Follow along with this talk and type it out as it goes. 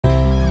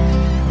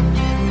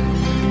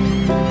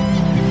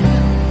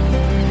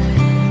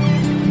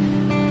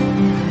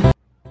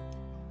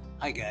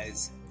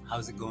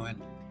How's it going?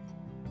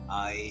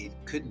 I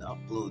couldn't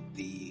upload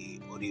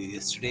the audio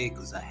yesterday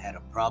because I had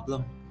a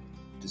problem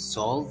to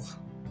solve,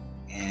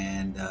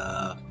 and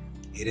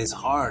it is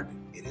hard.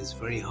 It is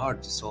very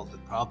hard to solve the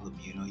problem.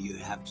 You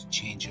have to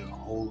change your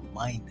whole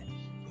mind,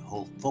 your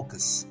whole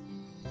focus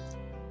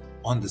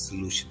on the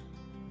solution.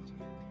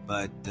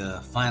 But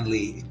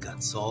finally it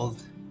got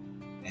solved,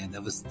 and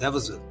that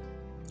was a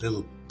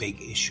little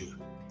big issue,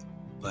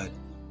 but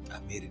I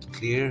made it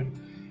clear.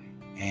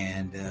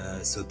 And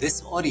so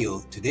today's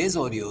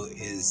audio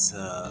is,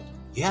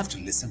 you have to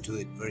listen to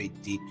it very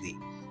deeply.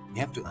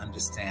 You have to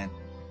understand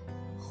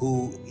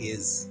who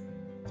is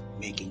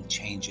making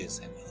changes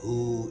and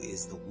who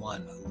is the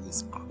one who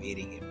is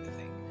creating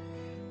everything.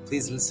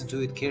 Please listen to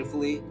it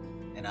carefully,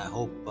 and I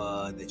hope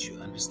that you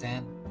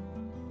understand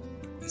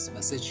this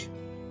message.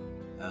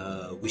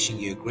 Wishing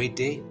you a great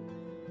day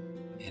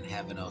and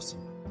have an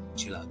awesome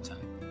chill out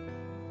time.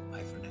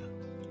 Bye for now.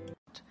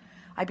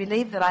 I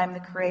believe that I am the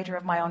creator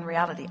of my own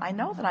reality. I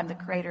know that I'm the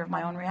creator of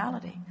my own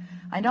reality.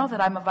 I know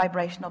that I'm a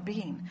vibrational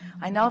being.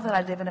 I know that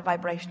I live in a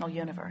vibrational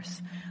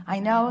universe. I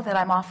know that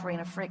I'm offering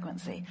a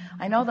frequency.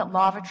 I know that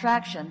law of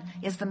attraction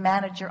is the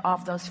manager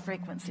of those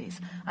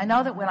frequencies. I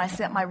know that when I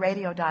set my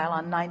radio dial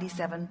on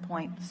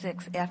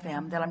 97.6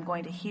 FM that I'm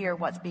going to hear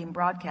what's being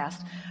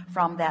broadcast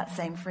from that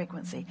same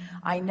frequency.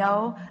 I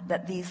know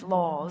that these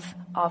laws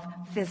of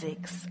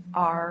physics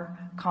are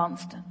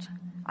constant.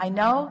 I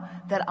know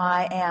that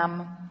I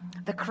am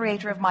the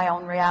creator of my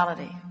own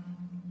reality.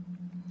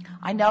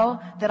 I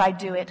know that I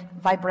do it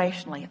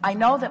vibrationally. I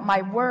know that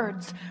my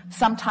words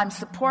sometimes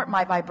support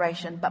my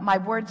vibration, but my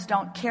words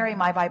don't carry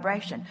my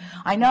vibration.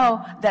 I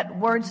know that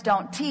words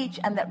don't teach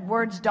and that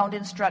words don't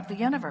instruct the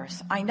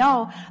universe. I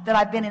know that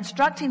I've been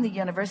instructing the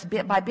universe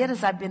bit by bit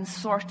as I've been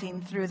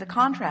sorting through the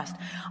contrast.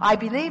 I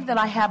believe that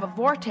I have a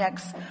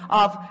vortex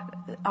of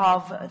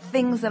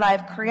things that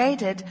I've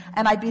created,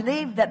 and I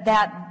believe that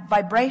that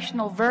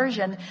vibrational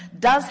version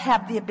does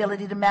have the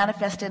ability to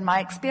manifest in my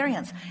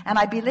experience. And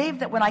I believe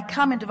that when I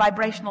come into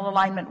vibrational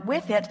alignment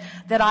with it,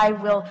 that I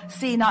will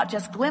see not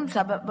just glimpses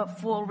of it, but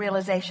full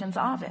realizations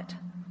of it.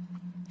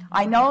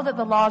 I know that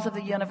the laws of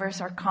the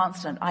universe are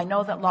constant. I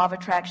know that law of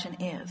attraction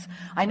is.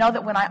 I know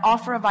that when I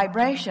offer a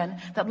vibration,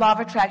 that law of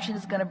attraction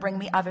is going to bring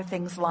me other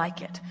things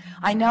like it.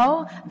 I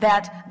know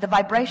that the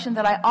vibration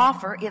that I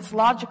offer, it's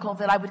logical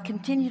that I would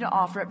continue to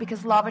offer it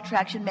because law of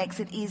attraction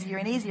makes it easier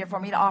and easier for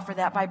me to offer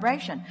that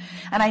vibration.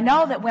 And I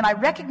know that when I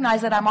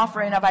recognize that I'm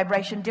offering a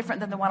vibration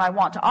different than the one I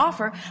want to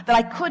offer, that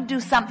I could do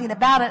something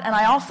about it. And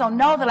I also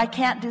know that I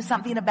can't do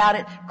something about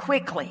it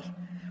quickly,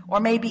 or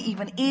maybe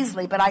even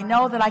easily, but I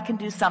know that I can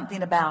do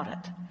something about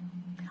it.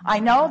 I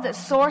know that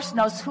Source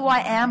knows who I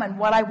am and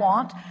what I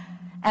want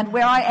and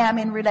where I am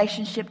in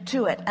relationship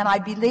to it. And I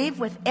believe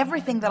with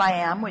everything that I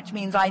am, which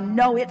means I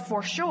know it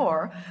for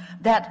sure,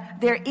 that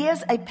there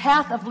is a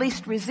path of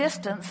least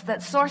resistance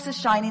that Source is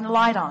shining a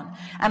light on.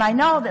 And I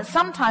know that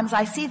sometimes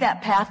I see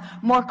that path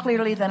more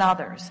clearly than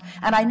others.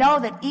 And I know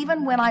that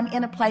even when I'm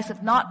in a place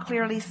of not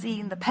clearly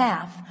seeing the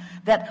path,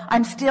 that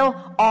I'm still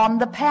on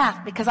the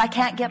path because I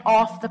can't get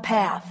off the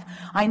path.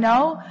 I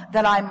know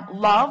that I'm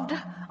loved.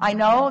 I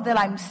know that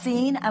I'm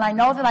seen, and I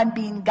know that I'm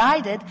being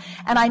guided,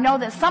 and I know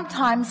that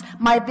sometimes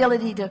my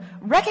ability to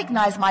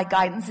recognize my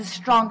guidance is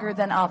stronger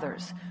than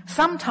others.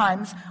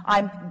 Sometimes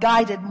I'm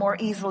guided more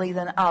easily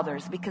than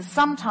others because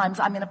sometimes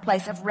I'm in a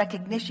place of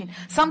recognition.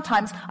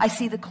 Sometimes I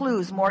see the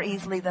clues more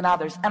easily than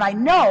others. And I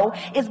know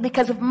it's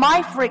because of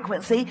my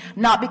frequency,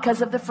 not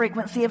because of the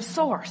frequency of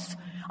Source.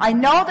 I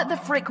know that the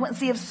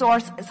frequency of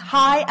Source is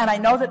high, and I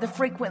know that the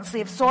frequency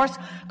of Source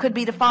could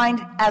be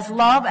defined as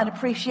love and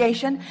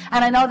appreciation,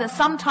 and I know that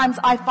sometimes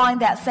I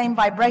find that same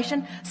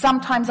vibration,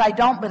 sometimes I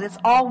don't, but it's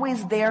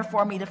always there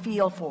for me to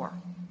feel for.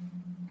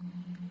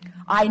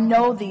 I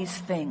know these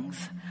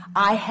things.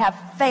 I have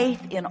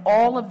faith in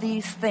all of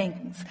these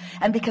things,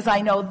 and because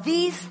I know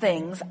these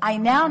things, I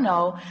now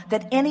know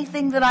that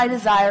anything that I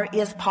desire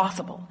is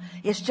possible.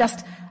 It's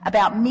just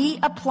about me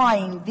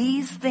applying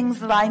these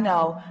things that I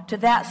know to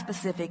that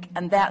specific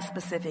and that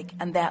specific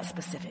and that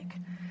specific.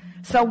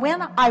 So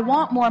when I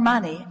want more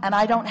money and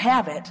I don't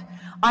have it,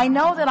 I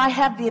know that I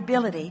have the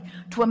ability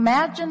to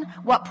imagine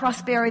what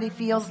prosperity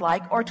feels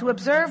like or to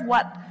observe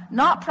what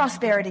not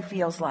prosperity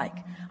feels like.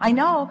 I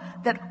know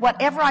that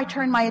whatever I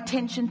turn my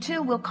attention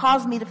to will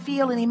cause me to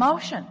feel an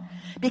emotion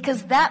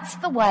because that's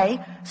the way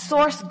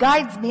Source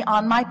guides me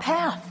on my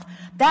path.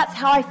 That's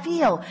how I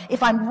feel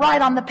if I'm right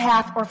on the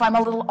path or if I'm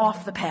a little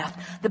off the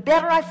path. The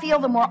better I feel,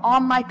 the more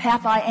on my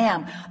path I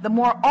am. The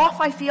more off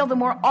I feel, the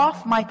more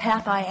off my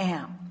path I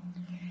am.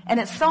 And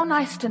it's so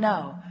nice to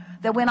know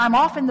that when I'm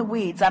off in the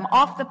weeds, I'm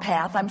off the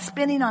path, I'm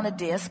spinning on a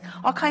disc,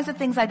 all kinds of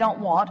things I don't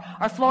want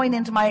are flowing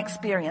into my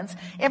experience.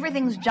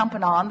 Everything's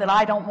jumping on that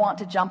I don't want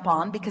to jump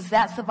on because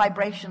that's the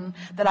vibration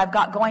that I've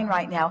got going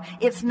right now.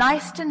 It's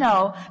nice to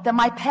know that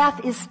my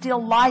path is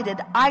still lighted.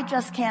 I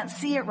just can't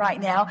see it right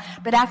now,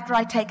 but after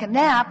I take a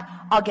nap,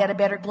 I'll get a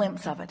better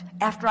glimpse of it.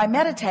 After I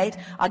meditate,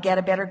 I'll get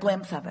a better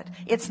glimpse of it.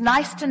 It's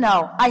nice to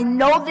know. I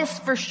know this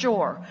for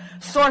sure.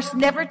 Source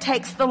never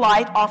takes the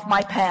light off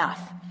my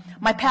path.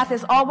 My path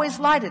is always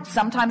lighted.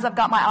 Sometimes I've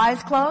got my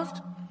eyes closed.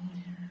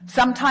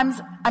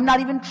 Sometimes I'm not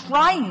even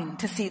trying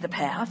to see the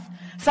path.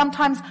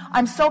 Sometimes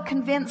I'm so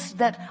convinced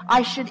that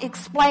I should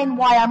explain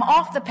why I'm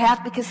off the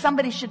path because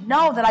somebody should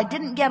know that I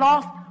didn't get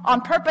off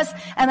on purpose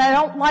and I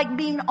don't like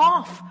being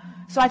off.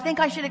 So I think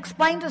I should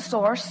explain to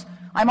Source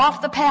I'm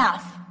off the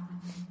path.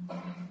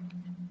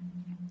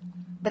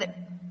 But it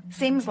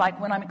seems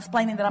like when I'm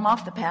explaining that I'm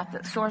off the path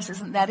that Source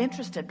isn't that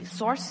interested.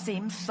 Source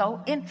seems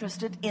so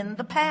interested in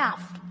the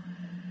path.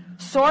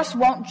 Source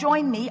won't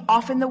join me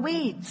off in the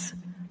weeds.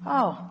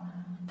 Oh,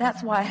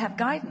 that's why I have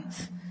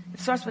guidance. If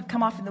Source would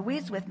come off in the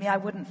weeds with me, I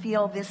wouldn't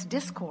feel this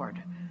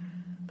discord.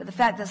 But the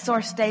fact that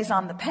Source stays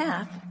on the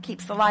path,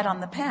 keeps the light on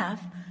the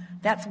path,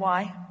 that's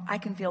why I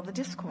can feel the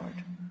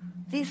discord.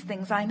 These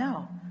things I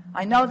know.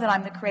 I know that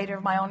I'm the creator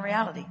of my own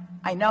reality.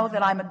 I know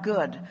that I'm a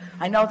good.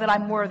 I know that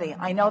I'm worthy.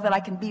 I know that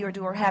I can be or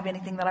do or have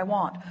anything that I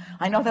want.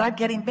 I know that I'm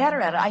getting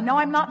better at it. I know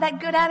I'm not that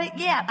good at it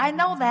yet. I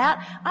know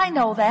that. I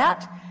know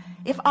that.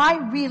 If I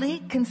really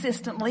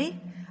consistently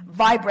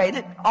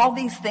vibrated all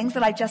these things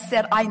that I just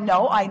said, I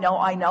know.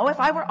 If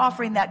I were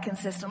offering that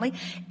consistently,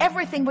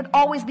 everything would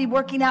always be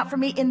working out for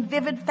me in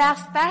vivid,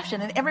 fast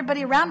fashion. And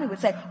everybody around me would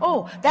say,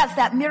 oh, that's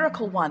that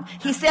miracle one.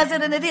 He says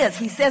it and it is.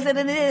 He says it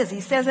and it is.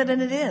 He says it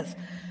and it is.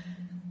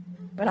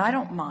 But I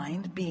don't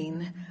mind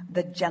being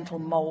the gentle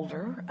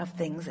molder of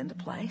things into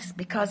place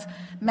because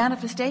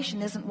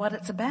manifestation isn't what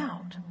it's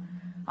about.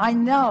 I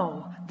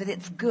know that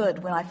it's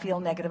good when I feel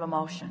negative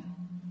emotion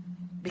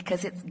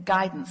because it's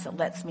guidance that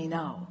lets me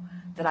know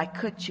that I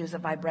could choose a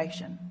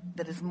vibration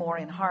that is more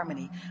in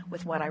harmony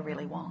with what I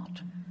really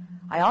want.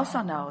 I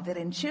also know that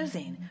in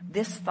choosing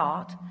this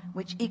thought,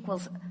 which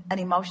equals an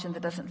emotion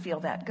that doesn't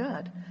feel that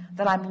good,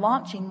 that I'm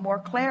launching more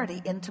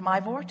clarity into my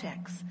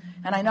vortex.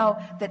 And I know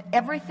that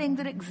everything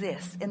that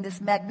exists in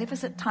this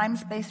magnificent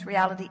time-space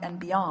reality and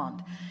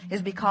beyond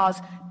is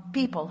because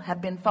people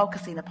have been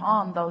focusing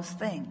upon those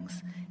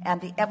things. And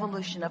the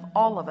evolution of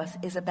all of us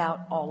is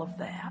about all of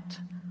that.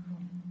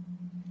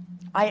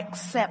 I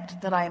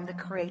accept that I am the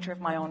creator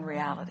of my own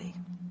reality.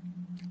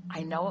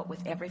 I know it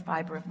with every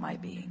fiber of my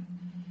being.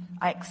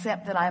 I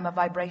accept that I am a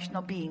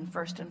vibrational being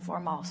first and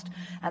foremost,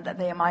 and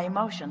that my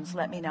emotions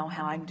let me know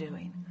how I'm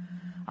doing.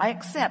 I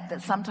accept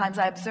that sometimes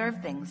I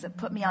observe things that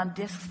put me on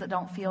discs that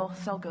don't feel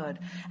so good.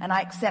 And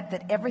I accept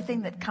that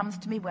everything that comes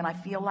to me when I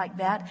feel like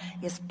that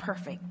is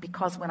perfect.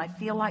 Because when I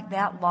feel like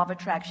that, law of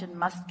attraction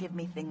must give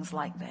me things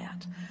like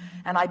that.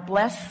 And I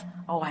bless,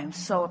 I'm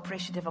so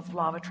appreciative of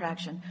law of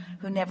attraction,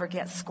 who never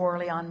gets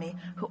squirrely on me,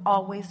 who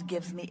always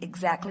gives me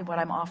exactly what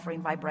I'm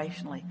offering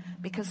vibrationally.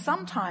 Because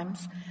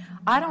sometimes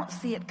I don't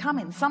see it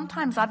coming.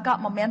 Sometimes I've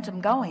got momentum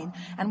going.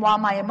 And while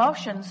my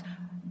emotions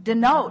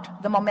denote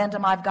the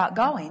momentum I've got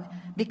going,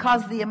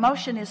 because the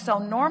emotion is so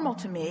normal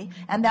to me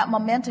and that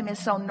momentum is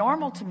so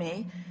normal to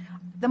me,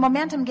 the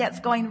momentum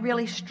gets going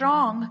really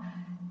strong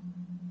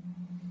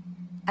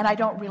and I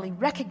don't really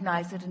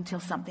recognize it until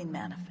something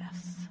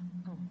manifests.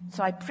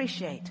 So I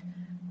appreciate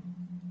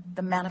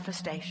the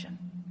manifestation.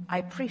 I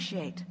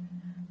appreciate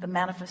the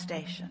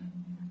manifestation.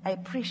 I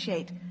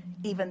appreciate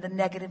even the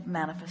negative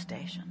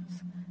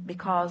manifestations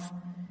because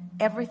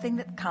everything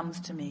that comes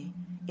to me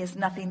is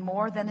nothing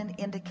more than an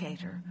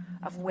indicator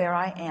of where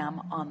I am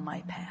on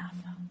my path.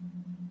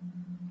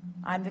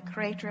 I'm the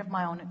creator of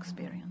my own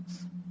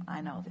experience. I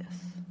know this.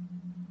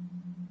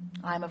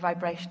 I'm a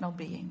vibrational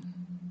being.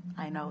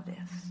 I know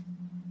this.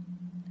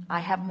 I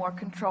have more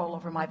control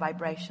over my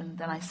vibration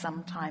than I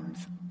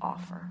sometimes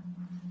offer.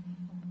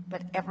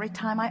 But every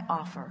time I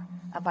offer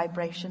a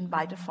vibration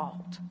by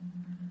default,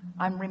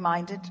 I'm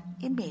reminded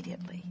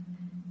immediately,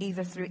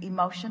 either through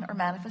emotion or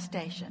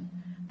manifestation,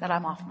 that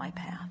I'm off my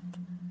path.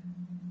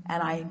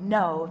 And I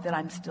know that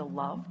I'm still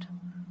loved.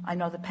 I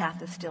know the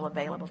path is still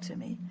available to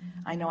me.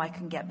 I know I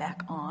can get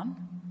back on.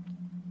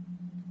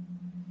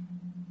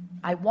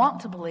 I want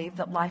to believe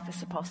that life is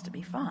supposed to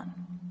be fun.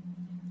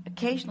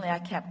 Occasionally I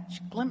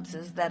catch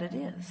glimpses that it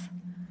is.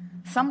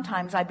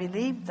 Sometimes I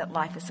believe that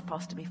life is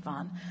supposed to be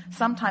fun.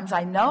 Sometimes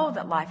I know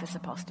that life is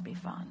supposed to be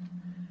fun.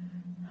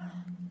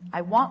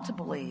 I want to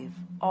believe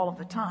all of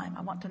the time.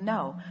 I want to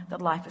know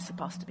that life is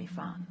supposed to be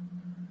fun.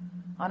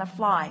 I want to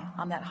fly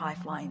on that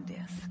high-flying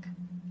disc.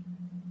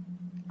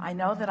 I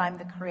know that I'm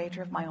the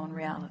creator of my own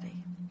reality.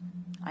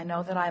 I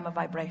know that I'm a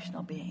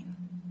vibrational being.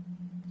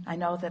 I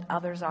know that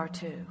others are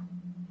too.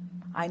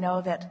 I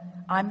know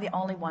that I'm the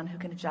only one who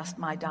can adjust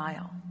my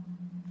dial.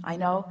 I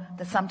know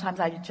that sometimes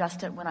I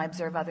adjust it when I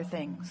observe other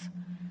things.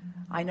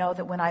 I know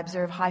that when I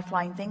observe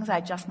high-flying things, I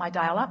adjust my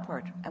dial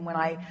upward. And when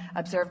I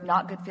observe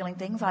not good-feeling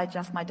things, I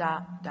adjust my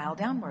dial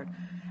downward.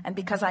 And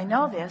because I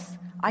know this,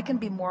 I can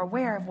be more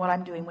aware of what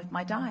I'm doing with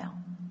my dial.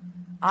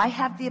 I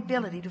have the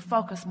ability to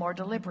focus more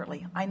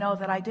deliberately. I know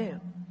that I do.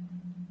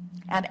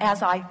 And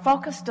as I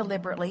focus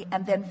deliberately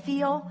and then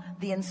feel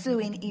the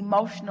ensuing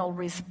emotional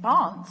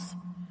response,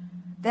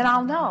 then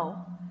I'll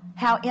know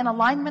how in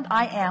alignment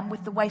I am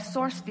with the way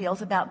Source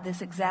feels about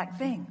this exact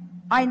thing.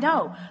 I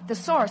know the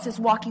source is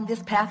walking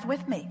this path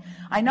with me.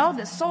 I know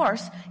the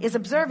source is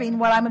observing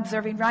what I'm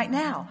observing right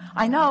now.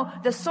 I know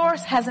the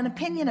source has an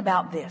opinion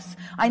about this.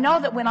 I know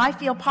that when I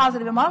feel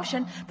positive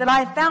emotion, that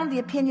I have found the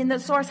opinion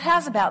that source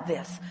has about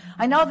this.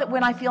 I know that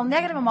when I feel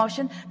negative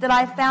emotion, that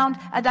I have found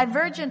a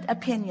divergent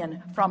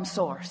opinion from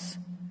source.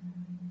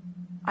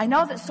 I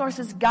know that source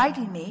is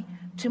guiding me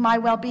to my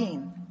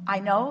well-being. I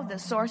know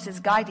that source is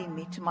guiding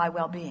me to my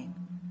well-being.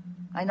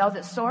 I know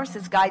that source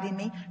is guiding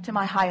me to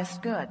my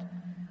highest good.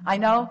 I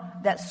know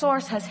that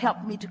source has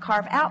helped me to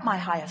carve out my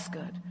highest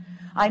good.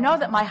 I know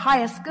that my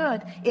highest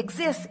good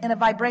exists in a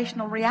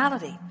vibrational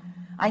reality.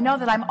 I know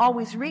that I'm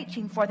always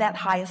reaching for that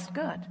highest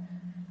good.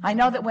 I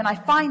know that when I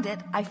find it,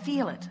 I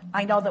feel it.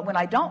 I know that when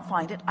I don't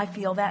find it, I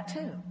feel that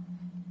too.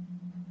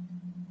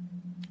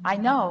 I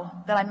know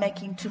that I'm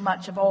making too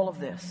much of all of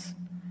this.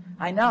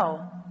 I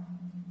know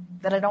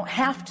that I don't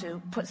have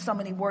to put so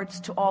many words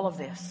to all of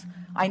this.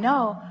 I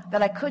know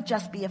that I could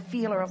just be a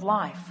feeler of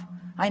life.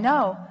 I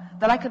know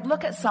that I could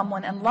look at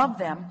someone and love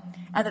them,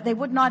 and that they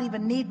would not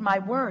even need my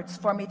words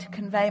for me to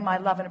convey my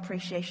love and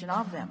appreciation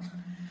of them.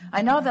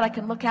 I know that I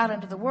can look out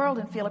into the world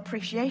and feel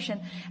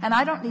appreciation, and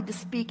I don't need to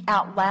speak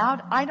out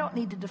loud. I don't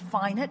need to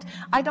define it.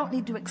 I don't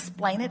need to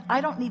explain it.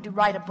 I don't need to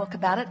write a book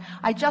about it.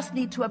 I just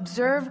need to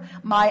observe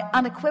my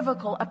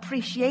unequivocal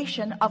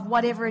appreciation of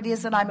whatever it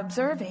is that I'm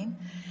observing.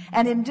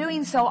 And in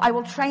doing so, I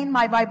will train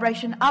my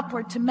vibration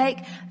upward to make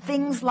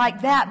things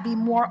like that be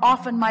more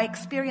often my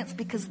experience,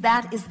 because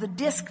that is the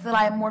disc that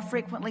I am more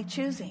frequently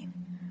choosing.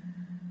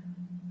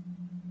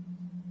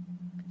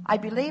 I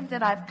believe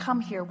that I've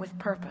come here with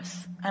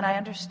purpose, and I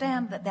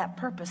understand that that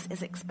purpose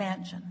is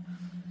expansion.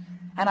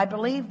 And I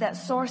believe that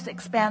source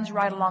expands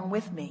right along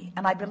with me.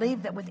 And I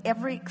believe that with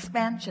every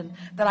expansion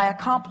that I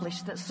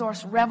accomplish, that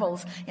source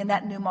revels in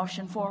that new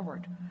motion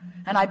forward.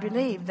 And I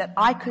believe that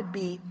I could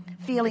be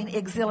feeling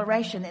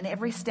exhilaration in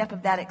every step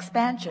of that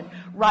expansion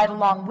right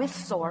along with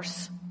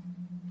source,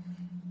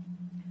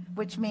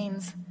 which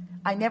means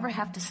I never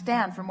have to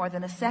stand for more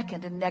than a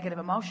second in negative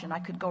emotion. I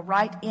could go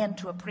right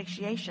into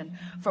appreciation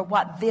for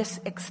what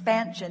this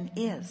expansion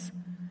is.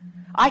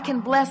 I can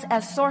bless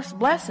as source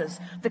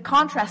blesses the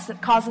contrast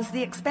that causes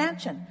the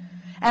expansion.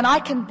 And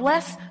I can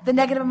bless the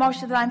negative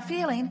emotion that I'm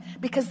feeling,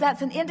 because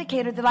that's an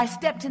indicator that I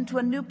stepped into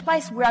a new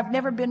place where I've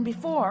never been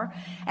before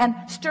and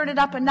stirred it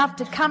up enough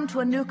to come to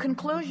a new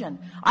conclusion.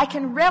 I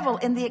can revel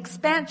in the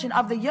expansion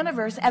of the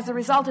universe as a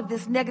result of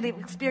this negative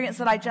experience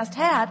that I just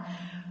had,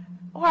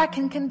 or I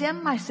can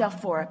condemn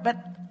myself for it. But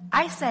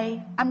I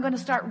say I'm going to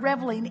start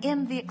reveling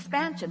in the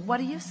expansion. What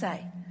do you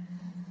say?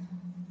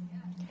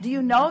 Do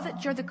you know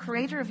that you're the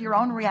creator of your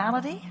own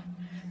reality?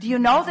 Do you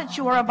know that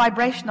you are a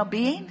vibrational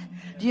being?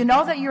 Do you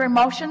know that your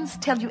emotions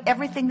tell you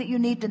everything that you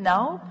need to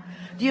know?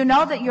 Do you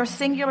know that your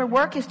singular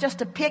work is just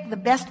to pick the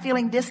best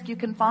feeling disc you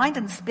can find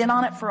and spin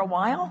on it for a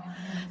while?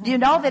 Do you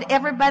know that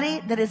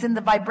everybody that is in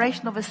the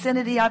vibrational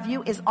vicinity of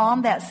you is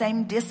on that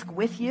same disc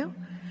with you?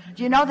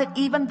 Do you know that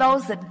even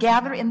those that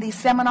gather in these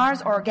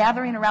seminars or are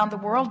gathering around the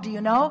world, do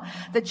you know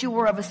that you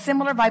were of a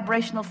similar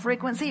vibrational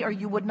frequency, or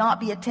you would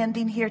not be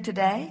attending here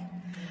today?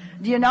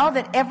 Do you know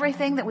that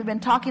everything that we've been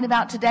talking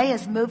about today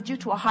has moved you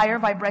to a higher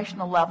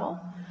vibrational level?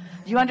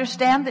 Do you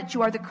understand that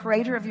you are the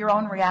creator of your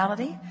own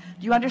reality?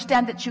 Do you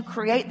understand that you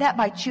create that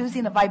by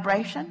choosing a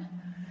vibration?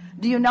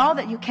 Do you know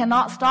that you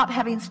cannot stop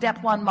having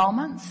step one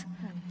moments?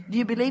 Do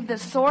you believe that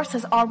source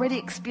has already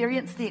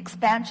experienced the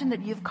expansion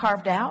that you've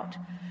carved out?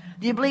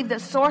 Do you believe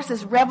that source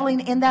is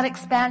reveling in that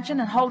expansion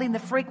and holding the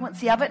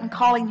frequency of it and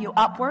calling you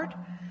upward?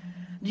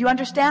 Do you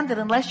understand that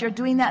unless you're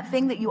doing that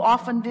thing that you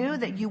often do,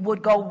 that you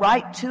would go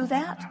right to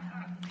that?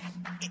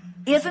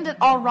 Isn't it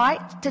all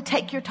right to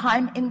take your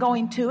time in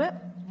going to it?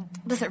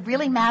 Does it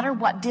really matter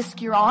what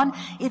disc you're on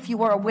if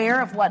you are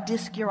aware of what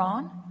disc you're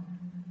on?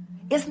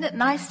 Isn't it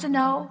nice to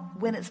know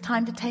when it's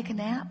time to take a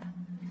nap?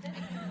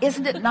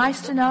 Isn't it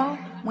nice to know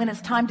when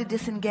it's time to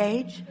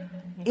disengage?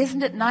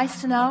 Isn't it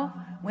nice to know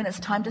when it's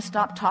time to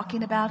stop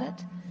talking about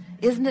it?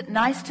 Isn't it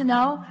nice to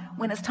know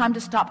when it's time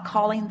to stop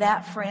calling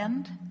that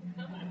friend?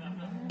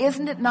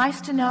 Isn't it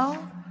nice to know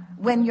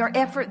when your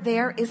effort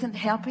there isn't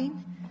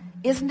helping?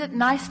 Isn't it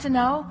nice to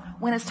know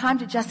when it's time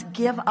to just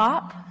give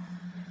up?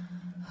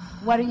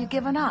 What are you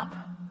giving up?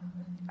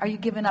 Are you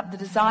giving up the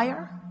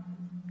desire?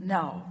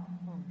 No.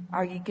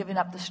 Are you giving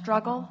up the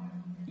struggle?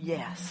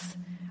 Yes.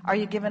 Are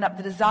you giving up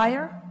the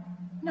desire?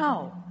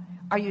 No.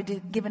 Are you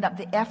giving up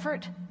the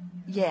effort?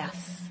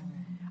 Yes.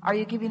 Are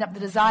you giving up the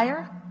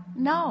desire?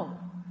 No.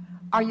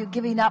 Are you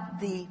giving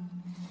up the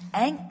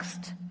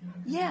angst?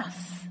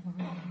 Yes.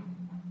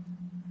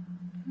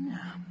 No.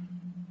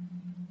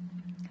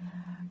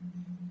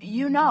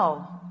 You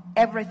know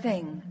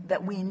everything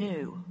that we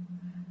knew.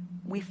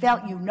 We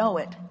felt you know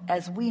it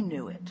as we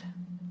knew it.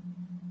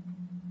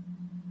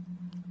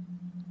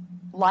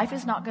 Life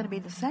is not going to be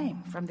the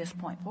same from this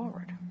point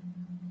forward.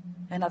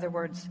 In other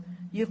words,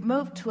 you've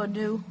moved to a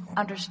new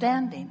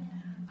understanding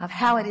of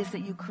how it is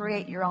that you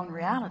create your own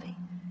reality.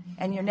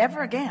 And you're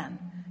never again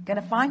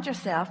going to find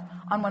yourself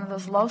on one of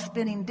those low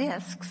spinning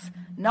discs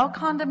No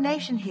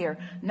condemnation here.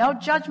 No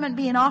judgment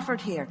being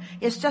offered here.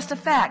 It's just a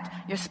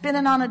fact. You're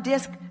spinning on a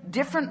disc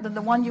different than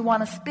the one you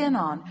want to spin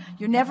on.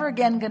 You're never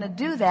again going to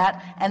do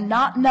that and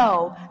not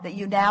know that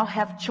you now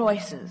have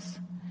choices.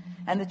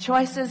 And the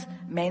choices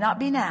may not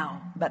be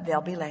now, but they'll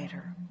be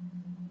later.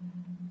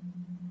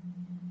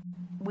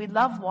 We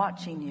love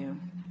watching you.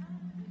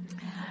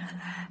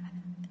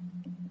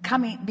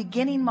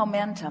 Beginning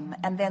momentum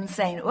and then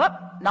saying, whoop,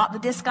 not the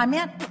disc I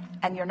meant,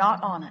 and you're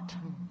not on it.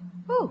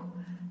 Woo,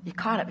 you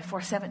caught it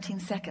before 17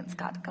 seconds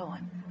got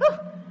going. Woo,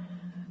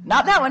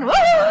 not that one.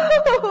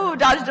 Woo,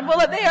 dodged a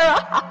bullet there.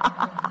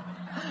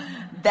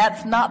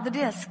 That's not the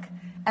disc.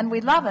 And we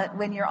love it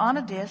when you're on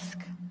a disc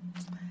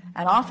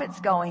and off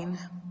it's going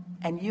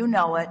and you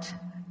know it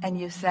and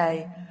you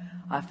say,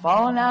 I've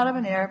fallen out of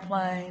an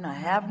airplane. I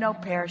have no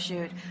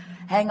parachute.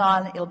 Hang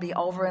on, it'll be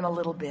over in a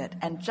little bit.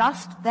 And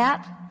just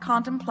that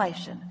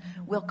contemplation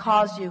will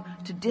cause you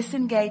to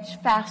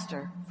disengage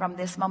faster from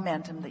this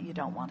momentum that you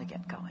don't want to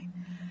get going.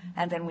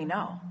 And then we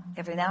know,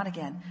 every now and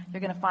again,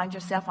 you're going to find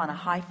yourself on a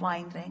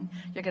high-flying thing.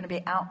 You're going to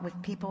be out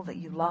with people that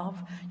you love.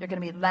 You're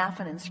going to be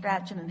laughing and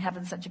scratching and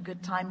having such a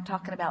good time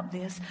talking about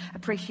this,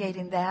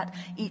 appreciating that.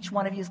 Each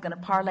one of you is going to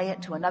parlay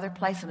it to another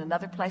place and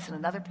another place and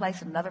another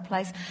place and another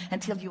place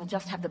until you will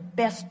just have the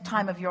best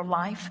time of your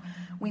life.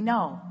 We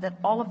know that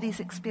all of these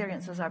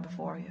experiences are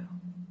before you.